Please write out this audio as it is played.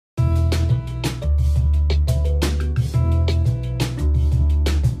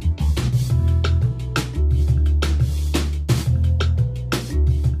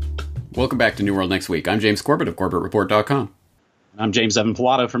Welcome back to New World Next Week. I'm James Corbett of CorbettReport.com. I'm James Evan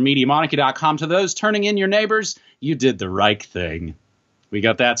Pilato from MediaMonarchy.com. To those turning in your neighbors, you did the right thing. We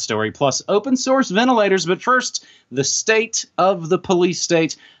got that story, plus open source ventilators. But first, the state of the police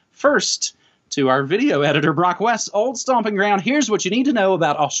state. First, to our video editor, Brock West's old stomping ground, here's what you need to know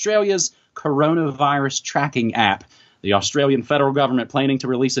about Australia's coronavirus tracking app. The Australian federal government planning to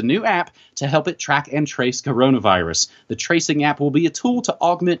release a new app to help it track and trace coronavirus. The tracing app will be a tool to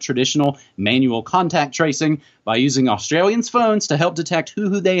augment traditional manual contact tracing by using Australians' phones to help detect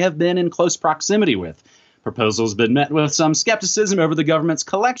who they have been in close proximity with. Proposal has been met with some skepticism over the government's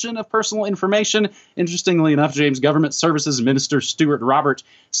collection of personal information. Interestingly enough, James Government Services Minister Stuart Robert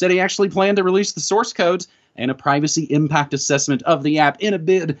said he actually planned to release the source code and a privacy impact assessment of the app in a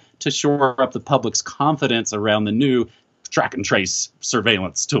bid to shore up the public's confidence around the new track and trace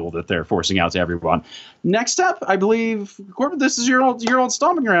surveillance tool that they're forcing out to everyone. Next up, I believe, Corbett, this is your old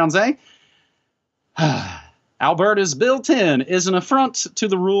stomping grounds, eh? Alberta's Bill 10 is an affront to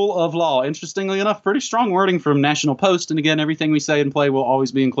the rule of law. Interestingly enough, pretty strong wording from National Post. And again, everything we say and play will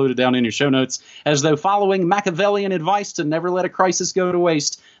always be included down in your show notes. As though following Machiavellian advice to never let a crisis go to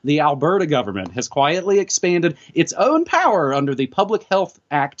waste, the Alberta government has quietly expanded its own power under the Public Health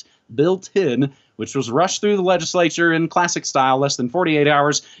Act, Bill 10, which was rushed through the legislature in classic style, less than 48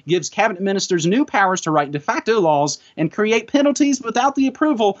 hours, gives cabinet ministers new powers to write de facto laws and create penalties without the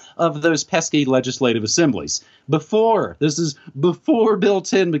approval of those pesky legislative assemblies. Before Bill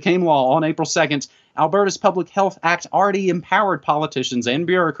 10 became law on April 2nd, Alberta's Public Health Act already empowered politicians and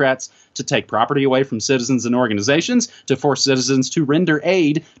bureaucrats to take property away from citizens and organizations, to force citizens to render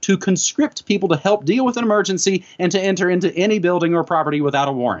aid, to conscript people to help deal with an emergency, and to enter into any building or property without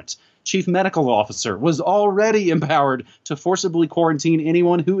a warrant. Chief Medical Officer was already empowered to forcibly quarantine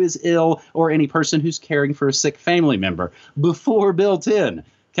anyone who is ill or any person who's caring for a sick family member. Before Bill 10,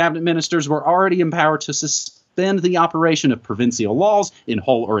 cabinet ministers were already empowered to suspend the operation of provincial laws in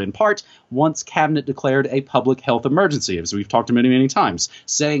whole or in part once cabinet declared a public health emergency, as we've talked many, many times.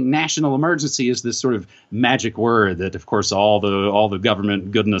 Saying national emergency is this sort of magic word that, of course, all the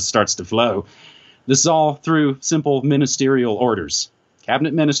government goodness starts to flow. This is all through simple ministerial orders.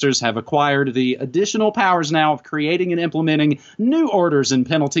 Cabinet ministers have acquired the additional powers now of creating and implementing new orders and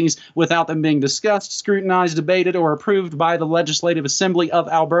penalties without them being discussed, scrutinized, debated, or approved by the Legislative Assembly of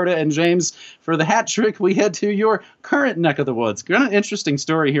Alberta. And James, for the hat trick, we head to your current neck of the woods. Kind of interesting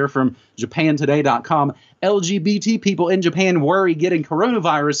story here from JapanToday.com. LGBT people in Japan worry getting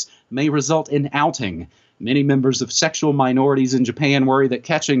coronavirus may result in outing. Many members of sexual minorities in Japan worry that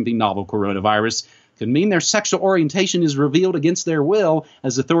catching the novel coronavirus could mean their sexual orientation is revealed against their will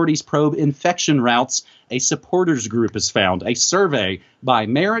as authorities probe infection routes. A supporters group has found a survey by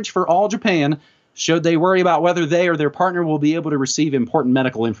Marriage for All Japan showed they worry about whether they or their partner will be able to receive important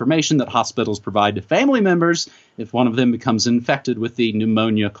medical information that hospitals provide to family members if one of them becomes infected with the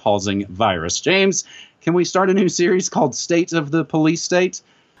pneumonia-causing virus. James, can we start a new series called State of the Police State?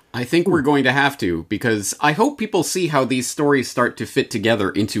 I think we're going to have to, because I hope people see how these stories start to fit together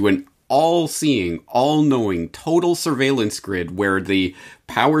into an all-seeing, all-knowing, total surveillance grid where the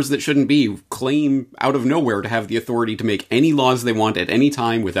powers that shouldn't be claim out of nowhere to have the authority to make any laws they want at any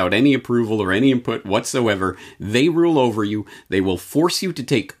time without any approval or any input whatsoever. They rule over you. They will force you to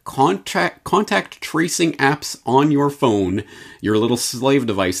take contact tracing apps on your phone, your little slave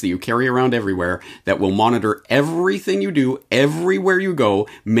device that you carry around everywhere, that will monitor everything you do, everywhere you go,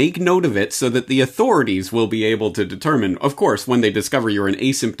 make note of it so that the authorities will be able to determine, of course, when they discover you're an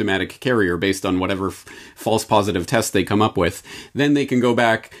asymptomatic carrier based on whatever false positive test they come up with, then they can go back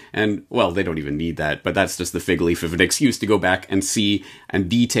and, well, they don't even need that, but that's just the fig leaf of an excuse to go back and see and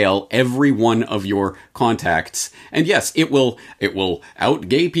detail every one of your contacts. And yes, it will out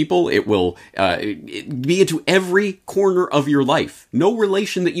gay people. It will be into every corner of your life. No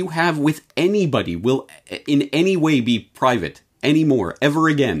relation that you have with anybody will in any way be private anymore, ever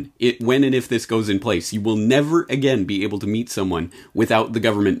again. When and if this goes in place, you will never again be able to meet someone without the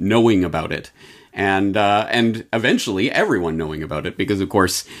government knowing about it. And eventually everyone knowing about it, because of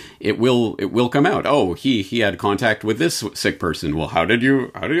course it will come out. Oh, he had contact with this sick person. Well, how did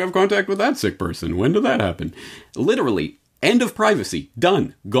you have contact with that sick person? When did that happen? Literally, end of privacy.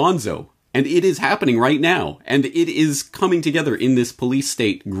 Done. Gonzo. And it is happening right now. And it is coming together in this police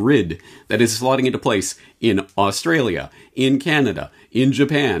state grid that is slotting into place in Australia, in Canada, in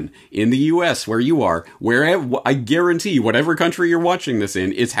Japan, in the US, where you are, wherever, I guarantee whatever country you're watching this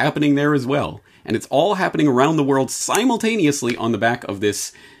in, it's happening there as well. And it's all happening around the world simultaneously on the back of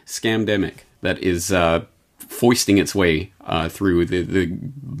this scamdemic that is foisting its way through the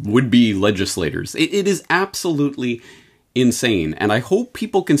would-be legislators. It is absolutely insane. And I hope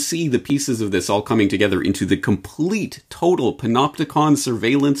people can see the pieces of this all coming together into the complete, total panopticon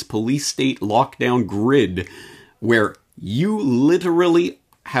surveillance police state lockdown grid where you literally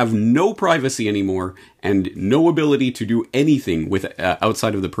have no privacy anymore and no ability to do anything with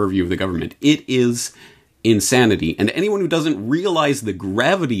outside of the purview of the government. It is insanity. And anyone who doesn't realize the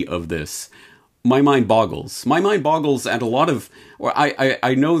gravity of this, my mind boggles. My mind boggles at a lot of...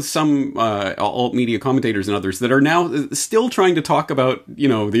 I know some alt media commentators and others that are now still trying to talk about,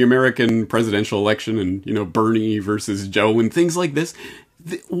 the American presidential election and, Bernie versus Joe and things like this.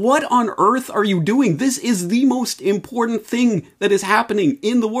 What on earth are you doing? This is the most important thing that is happening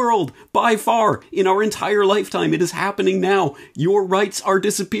in the world, by far, in our entire lifetime. It is happening now. Your rights are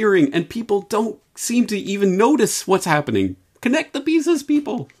disappearing, and people don't seem to even notice what's happening. Connect the pieces,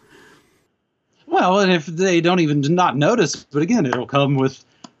 people. Well, and if they don't even not notice, but again, it'll come with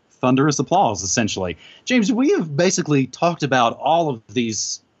thunderous applause, essentially. James, we have basically talked about all of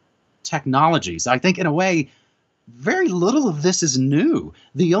these technologies. I think, in a way, very little of this is new.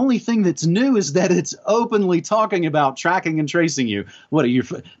 The only thing that's new is that it's openly talking about tracking and tracing you.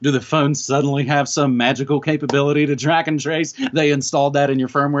 Do the phones suddenly have some magical capability to track and trace? They installed that in your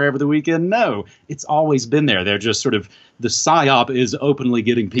firmware over the weekend? No, it's always been there. They're just sort of, the PSYOP is openly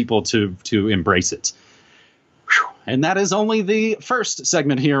getting people to embrace it. And that is only the first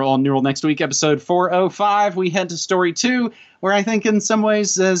segment here on Neural Next Week, episode 405. We head to story 2, where I think in some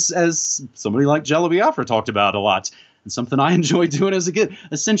ways, as somebody like Jello Biafra talked about a lot, and something I enjoyed doing as a kid,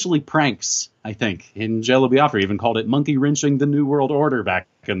 essentially pranks, I think. And Jello Biafra even called it monkey wrenching the New World Order back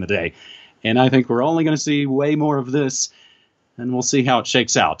in the day. And I think we're only going to see way more of this, and we'll see how it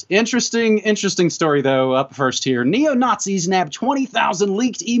shakes out. Interesting story, though, up first here. Neo-Nazis nabbed 20,000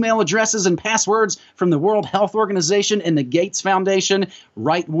 leaked email addresses and passwords from the World Health Organization and the Gates Foundation.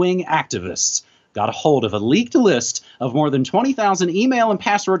 Right-wing activists got a hold of a leaked list of more than 20,000 email and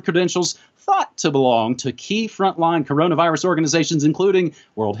password credentials thought to belong to key frontline coronavirus organizations, including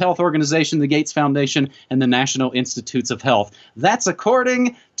World Health Organization, the Gates Foundation, and the National Institutes of Health. That's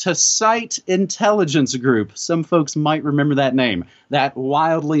according to Site Intelligence Group. Some folks might remember that name. That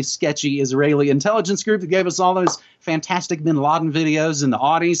wildly sketchy Israeli intelligence group that gave us all those fantastic bin Laden videos in the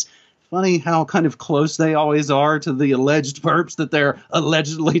Audis. Funny how kind of close they always are to the alleged perps that they're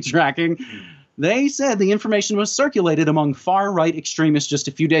allegedly tracking. They said the information was circulated among far-right extremists just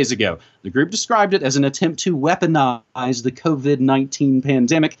a few days ago. The group described it as an attempt to weaponize the COVID-19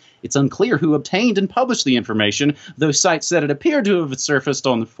 pandemic. It's unclear who obtained and published the information, though Site said it appeared to have surfaced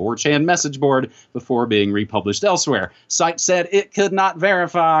on the 4chan message board before being republished elsewhere. Site said it could not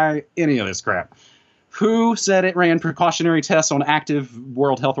verify any of this crap. WHO said it ran precautionary tests on active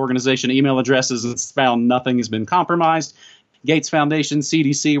World Health Organization email addresses and found nothing has been compromised. Gates Foundation,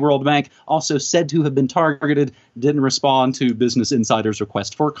 CDC, World Bank, also said to have been targeted, didn't respond to Business Insider's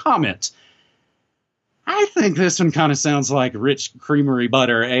request for comment. I think this one kind of sounds like rich creamery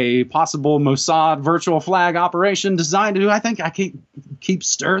butter, a possible Mossad virtual flag operation designed to, I keep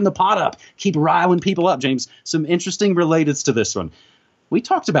stirring the pot up, keep riling people up, James. Some interesting relateds to this one. We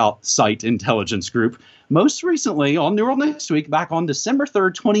talked about Site Intelligence Group most recently on Neural Next Week back on December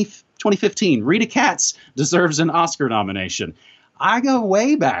 3rd, 2015. Rita Katz deserves an Oscar nomination. I go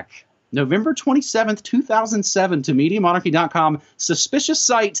way back, November 27th, 2007, to MediaMonarchy.com, suspicious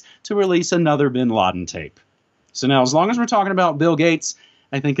site to release another bin Laden tape. So now, as long as we're talking about Bill Gates,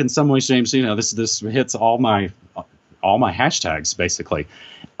 I think in some ways, James, this hits all my hashtags, basically.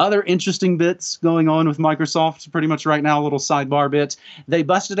 Other interesting bits going on with Microsoft pretty much right now, a little sidebar bit. They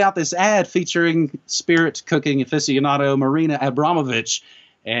busted out this ad featuring spirit cooking aficionado Marina Abramovich,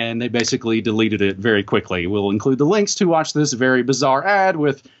 and they basically deleted it very quickly. We'll include the links to watch this very bizarre ad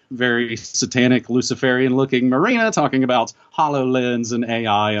with very satanic, Luciferian-looking Marina talking about HoloLens and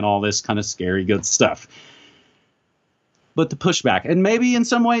AI and all this kind of scary good stuff. But the pushback, and maybe in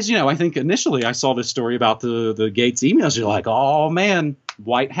some ways, I think initially I saw this story about the Gates emails. You're like, oh man,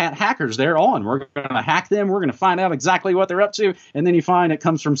 white hat hackers, they're on. We're going to hack them. We're going to find out exactly what they're up to. And then you find it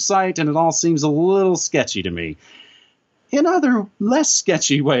comes from Site, and it all seems a little sketchy to me. In other less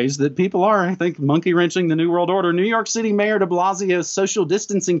sketchy ways that people are, I think, monkey wrenching the New World Order, New York City Mayor de Blasio's social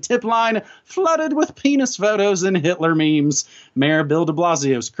distancing tip line flooded with penis photos and Hitler memes. Mayor Bill de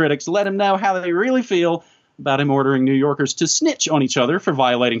Blasio's critics let him know how they really feel about him ordering New Yorkers to snitch on each other for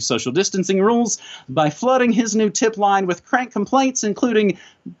violating social distancing rules by flooding his new tip line with crank complaints, including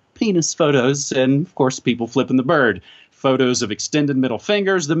penis photos and, of course, people flipping the bird. Photos of extended middle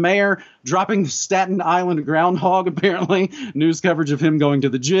fingers, the mayor dropping the Staten Island groundhog, apparently, news coverage of him going to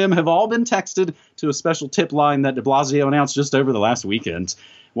the gym, have all been texted to a special tip line that de Blasio announced just over the last weekend.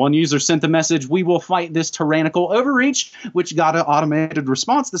 One user sent the message, "We will fight this tyrannical overreach," which got an automated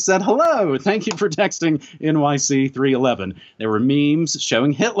response that said, "Hello, thank you for texting NYC 311. There were memes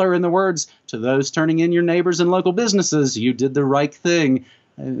showing Hitler in the words, "To those turning in your neighbors and local businesses, you did the right thing."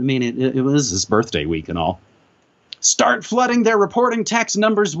 I mean, it was his birthday week and all. "Start flooding their reporting tax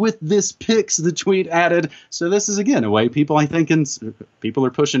numbers with this pics," the tweet added. So this is, again, a way people are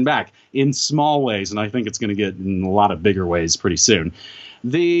pushing back in small ways, and I think it's going to get in a lot of bigger ways pretty soon.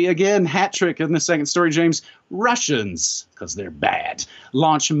 The, again, hat trick in the second story, James, Russians, because they're bad,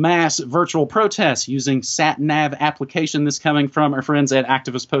 launch mass virtual protests using SatNav application. This coming from our friends at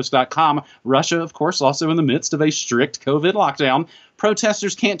activistpost.com. Russia, of course, also in the midst of a strict COVID lockdown.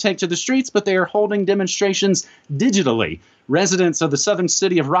 Protesters can't take to the streets, but they are holding demonstrations digitally. Residents of the southern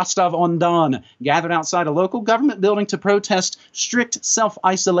city of Rostov-on-Don gathered outside a local government building to protest strict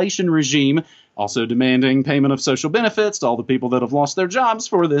self-isolation regime, also demanding payment of social benefits to all the people that have lost their jobs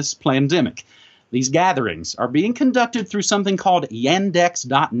for this pandemic. These gatherings are being conducted through something called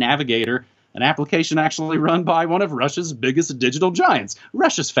Yandex.Navigator, an application actually run by one of Russia's biggest digital giants,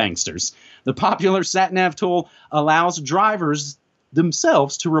 Russia's Fangsters. The popular SatNav tool allows drivers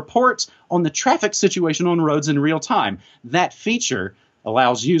themselves to report on the traffic situation on roads in real time. That feature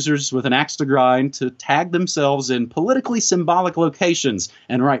allows users with an axe to grind to tag themselves in politically symbolic locations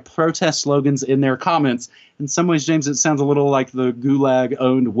and write protest slogans in their comments. In some ways, James, it sounds a little like the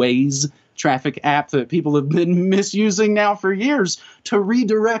Gulag-owned Waze traffic app that people have been misusing now for years to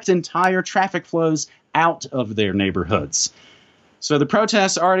redirect entire traffic flows out of their neighborhoods. So the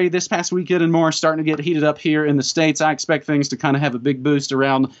protests already this past weekend and more starting to get heated up here in the States. I expect things to kind of have a big boost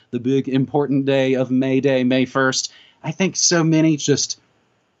around the big important day of May Day, May 1st. I think so many just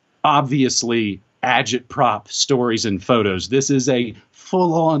obviously agitprop stories and photos. This is a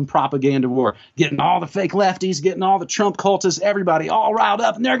full-on propaganda war. Getting all the fake lefties, getting all the Trump cultists, everybody all riled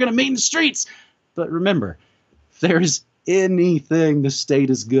up, and they're going to meet in the streets. But remember, if there is anything the state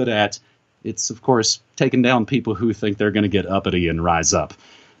is good at, it's, of course, taking down people who think they're going to get uppity and rise up.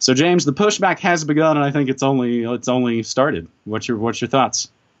 So, James, the pushback has begun, and I think it's only started. What's your thoughts?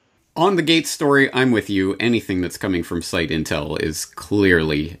 On the Gates story, I'm with you. Anything that's coming from Site Intel is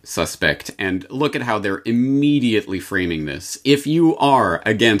clearly suspect. And look at how they're immediately framing this. If you are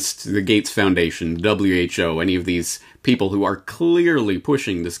against the Gates Foundation, WHO, any of these people who are clearly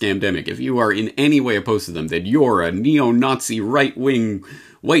pushing the scamdemic, if you are in any way opposed to them, that you're a neo-Nazi, right-wing,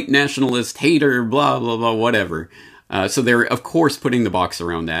 white nationalist, hater, blah, blah, blah, whatever. So they're, of course, putting the box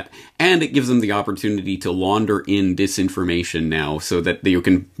around that. And it gives them the opportunity to launder in disinformation now so that you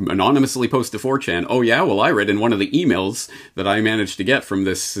can anonymously post to 4chan, "Oh yeah, well I read in one of the emails that I managed to get from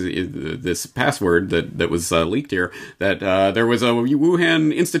this password that was leaked here, that there was a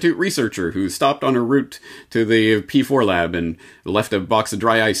Wuhan Institute researcher who stopped on her route to the P4 lab and left a box of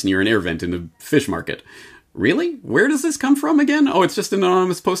dry ice near an air vent in the fish market." Really? Where does this come from again? Oh, it's just an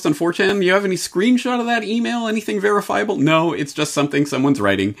anonymous post on 4chan? You have any screenshot of that email? Anything verifiable? No, it's just something someone's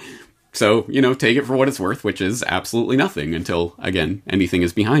writing. So, take it for what it's worth, which is absolutely nothing until, again, anything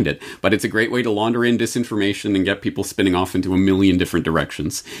is behind it. But it's a great way to launder in disinformation and get people spinning off into a million different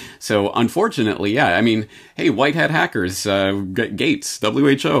directions. So, unfortunately, yeah, I mean, hey, white hat hackers, Gates,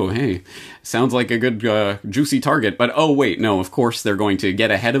 WHO, hey, sounds like a good, juicy target. But, oh, wait, no, of course they're going to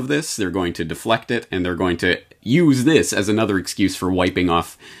get ahead of this, they're going to deflect it, and they're going to use this as another excuse for wiping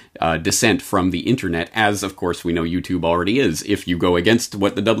off dissent from the internet, as, of course, we know YouTube already is. If you go against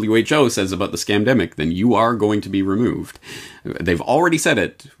what the WHO says about the scamdemic, then you are going to be removed. They've already said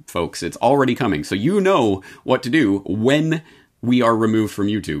it, folks. It's already coming. So you know what to do when we are removed from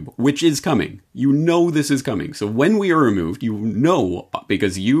YouTube, which is coming. You know this is coming. So when we are removed, you know,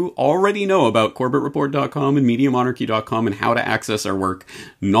 because you already know about CorbettReport.com and MediaMonarchy.com and how to access our work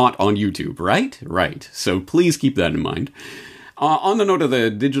not on YouTube, right? Right. So please keep that in mind. On the note of the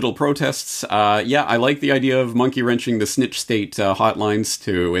digital protests, yeah, I like the idea of monkey wrenching the snitch state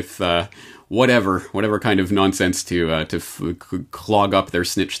hotlines with whatever kind of nonsense to clog up their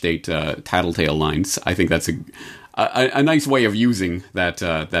snitch state tattletale lines. I think that's a nice way of using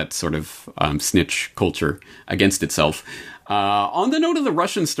that sort of snitch culture against itself. On the note of the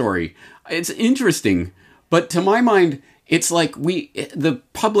Russian story, it's interesting, but to my mind, it's like the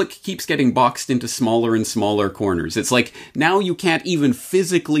public keeps getting boxed into smaller and smaller corners. It's like, now you can't even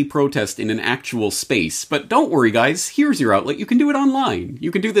physically protest in an actual space. But don't worry, guys. Here's your outlet. You can do it online. You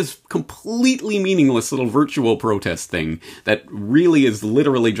can do this completely meaningless little virtual protest thing that really is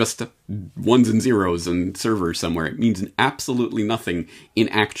literally just ones and zeros and servers somewhere. It means absolutely nothing in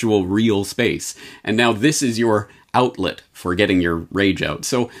actual real space. And now this is your outlet for getting your rage out.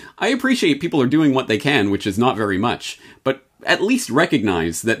 So I appreciate people are doing what they can, which is not very much, but at least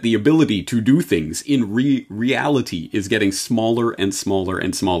recognize that the ability to do things in reality is getting smaller and smaller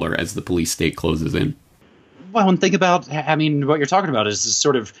and smaller as the police state closes in. Well, and think about, I mean, what you're talking about is this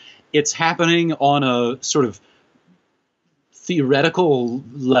sort of, it's happening on a sort of theoretical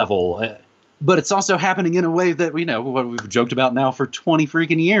level, but it's also happening in a way that we know what we've joked about now for 20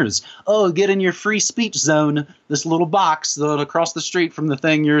 freaking years. Oh, get in your free speech zone, this little box across the street from the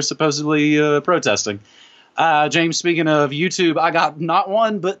thing you're supposedly protesting. James, speaking of YouTube, I got not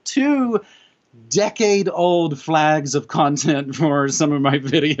one, but 2 decade-old flags of content for some of my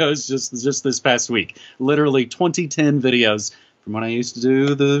videos just this past week. Literally 2010 videos from when I used to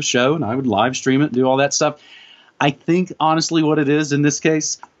do the show, and I would live stream it, do all that stuff. I think, honestly, what it is in this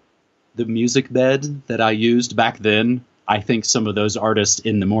case, the music bed that I used back then, I think some of those artists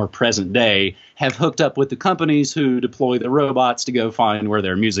in the more present day have hooked up with the companies who deploy the robots to go find where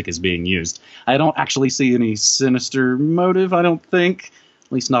their music is being used. I don't actually see any sinister motive, I don't think,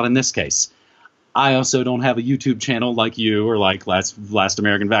 at least not in this case. I also don't have a YouTube channel like you or like Last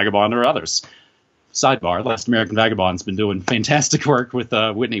American Vagabond or others. Sidebar, Last American Vagabond's been doing fantastic work with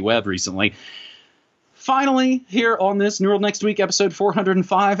Whitney Webb recently. Finally, here on this New World Next Week, episode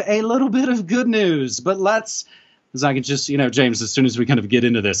 405, a little bit of good news. But let's, as I can just, James, as soon as we kind of get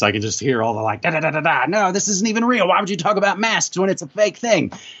into this, I can just hear all the like, da-da-da-da-da, no, this isn't even real. Why would you talk about masks when it's a fake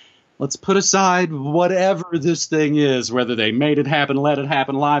thing? Let's put aside whatever this thing is, whether they made it happen, let it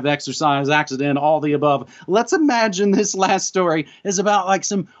happen, live exercise, accident, all the above. Let's imagine this last story is about like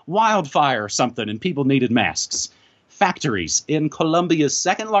some wildfire or something and people needed masks. Factories in Colombia's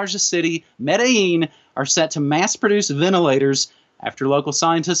second largest city, Medellin, are set to mass produce ventilators after local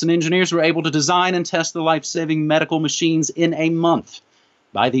scientists and engineers were able to design and test the life-saving medical machines in a month.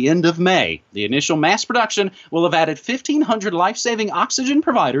 By the end of May, the initial mass production will have added 1,500 life-saving oxygen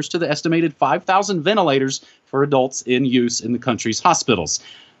providers to the estimated 5,000 ventilators for adults in use in the country's hospitals.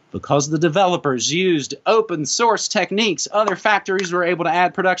 Because the developers used open-source techniques, other factories were able to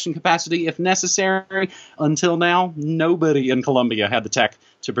add production capacity if necessary. Until now, nobody in Colombia had the tech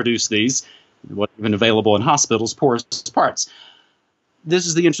to produce these. What even available in hospitals' poorest parts. This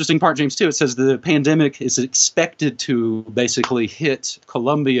is the interesting part, James, too. It says the pandemic is expected to basically hit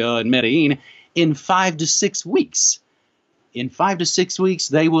Colombia and Medellin in 5 to 6 weeks. In 5 to 6 weeks,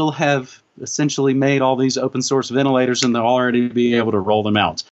 they will have essentially made all these open-source ventilators, and they'll already be able to roll them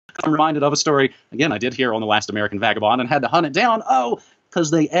out. I'm reminded of a story, again, I did hear on The Last American Vagabond and had to hunt it down. Oh, because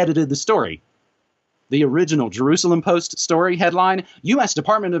they edited the story. The original Jerusalem Post story headline, U.S.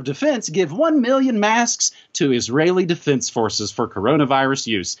 Department of Defense give 1 million masks to Israeli Defense Forces for coronavirus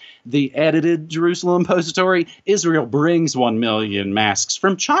use. The edited Jerusalem Post story, Israel brings 1 million masks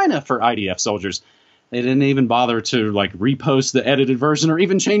from China for IDF soldiers. They didn't even bother to repost the edited version or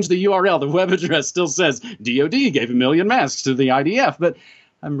even change the URL. The web address still says DOD gave 1 million masks to the IDF, but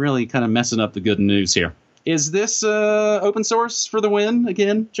I'm really kind of messing up the good news here. Is this open source for the win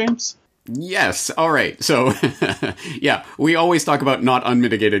again, James? Yes. All right. So, yeah, we always talk about not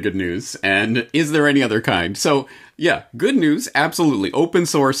unmitigated good news. And is there any other kind? So, yeah, good news. Absolutely. Open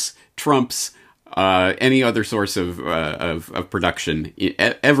source trumps any other source of production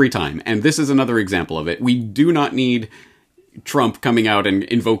every time. And this is another example of it. We do not need Trump coming out and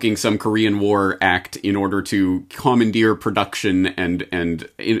invoking some Korean War act in order to commandeer production and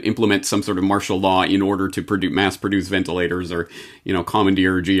implement some sort of martial law in order to mass produce ventilators or,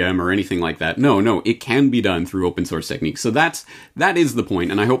 commandeer GM or anything like that. No, it can be done through open source techniques. So that is the point,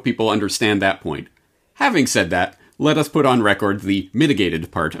 and I hope people understand that point. Having said that, let us put on record the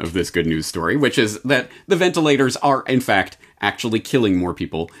mitigated part of this good news story, which is that the ventilators are, in fact, actually killing more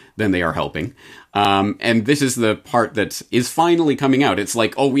people than they are helping. And this is the part that is finally coming out. It's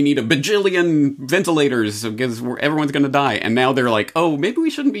like, oh, we need a bajillion ventilators because everyone's going to die. And now they're like, oh, maybe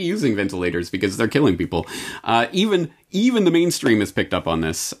we shouldn't be using ventilators because they're killing people. Even the mainstream has picked up on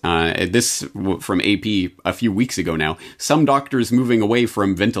this. This from AP a few weeks ago now. Some doctors moving away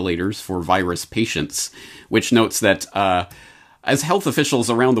from ventilators for virus patients, which notes that as health officials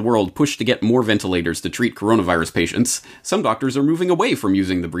around the world push to get more ventilators to treat coronavirus patients, some doctors are moving away from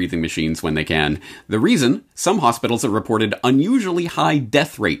using the breathing machines when they can. The reason? Some hospitals have reported unusually high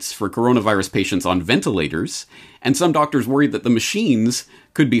death rates for coronavirus patients on ventilators, and some doctors worry that the machines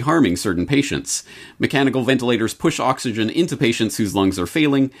could be harming certain patients. Mechanical ventilators push oxygen into patients whose lungs are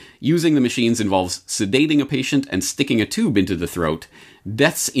failing. Using the machines involves sedating a patient and sticking a tube into the throat.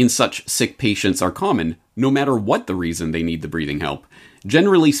 Deaths in such sick patients are common, no matter what the reason they need the breathing help.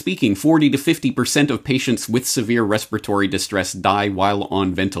 Generally speaking, 40 to 50% of patients with severe respiratory distress die while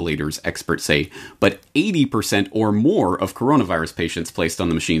on ventilators, experts say. But 80% or more of coronavirus patients placed on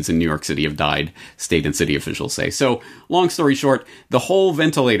the machines in New York City have died, state and city officials say. So, long story short, the whole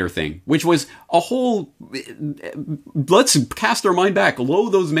ventilator thing, which was a whole... Let's cast our mind back,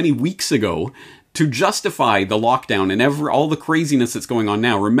 those many weeks ago, to justify the lockdown and all the craziness that's going on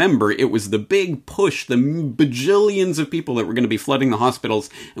now. Remember, it was the big push, the bajillions of people that were going to be flooding the hospitals,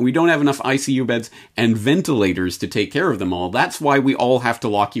 and we don't have enough ICU beds and ventilators to take care of them all. That's why we all have to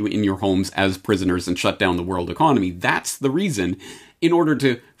lock you in your homes as prisoners and shut down the world economy. That's the reason, in order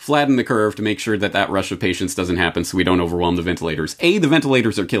to flatten the curve to make sure that that rush of patients doesn't happen so we don't overwhelm the ventilators. A, the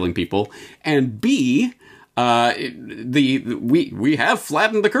ventilators are killing people, and B... we have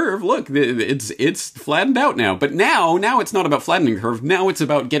flattened the curve. Look, it's flattened out now. But now it's not about flattening the curve. Now it's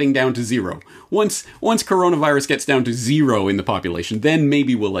about getting down to zero. Once coronavirus gets down to zero in the population, then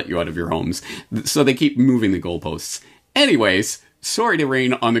maybe we'll let you out of your homes. So they keep moving the goalposts. Anyways, sorry to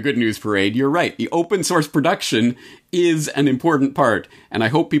rain on the good news parade. You're right. The open source production is an important part, and I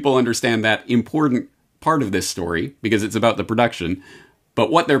hope people understand that important part of this story because it's about the production. But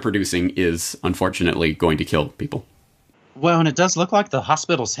what they're producing is, unfortunately, going to kill people. Well, and it does look like the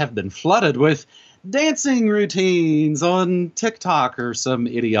hospitals have been flooded with dancing routines on TikTok or some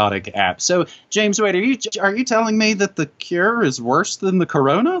idiotic app. So, James Wade, are you telling me that the cure is worse than the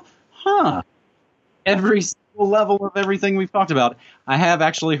corona? Huh. Every single level of everything we've talked about. I have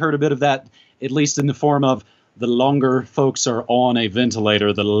actually heard a bit of that, at least in the form of the longer folks are on a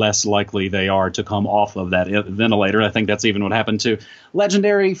ventilator, the less likely they are to come off of that ventilator. I think that's even what happened to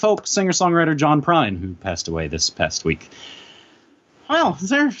legendary folk singer-songwriter John Prine, who passed away this past week. Well,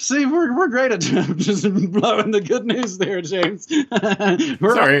 see, we're great at just blowing the good news there, James.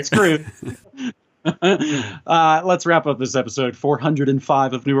 We're Sorry. Screwed. Let's wrap up this episode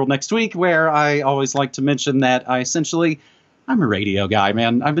 405 of New World next week, where I always like to mention that I'm a radio guy,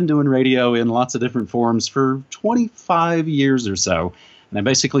 man. I've been doing radio in lots of different forms for 25 years or so. And I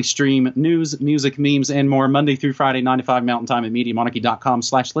basically stream news, music, memes, and more Monday through Friday, 9 to 5 Mountain Time at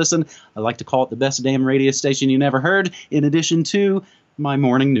MediaMonarchy.com/listen. I like to call it the best damn radio station you never heard. In addition to my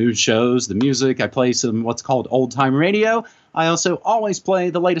morning news shows, the music, I play some what's called old time radio. I also always play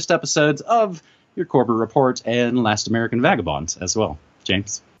the latest episodes of Your Corbett Report and Last American Vagabonds as well.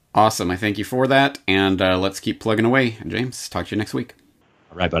 James? Awesome. I thank you for that. And let's keep plugging away. James, talk to you next week.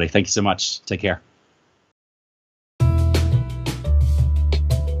 All right, buddy. Thank you so much. Take care.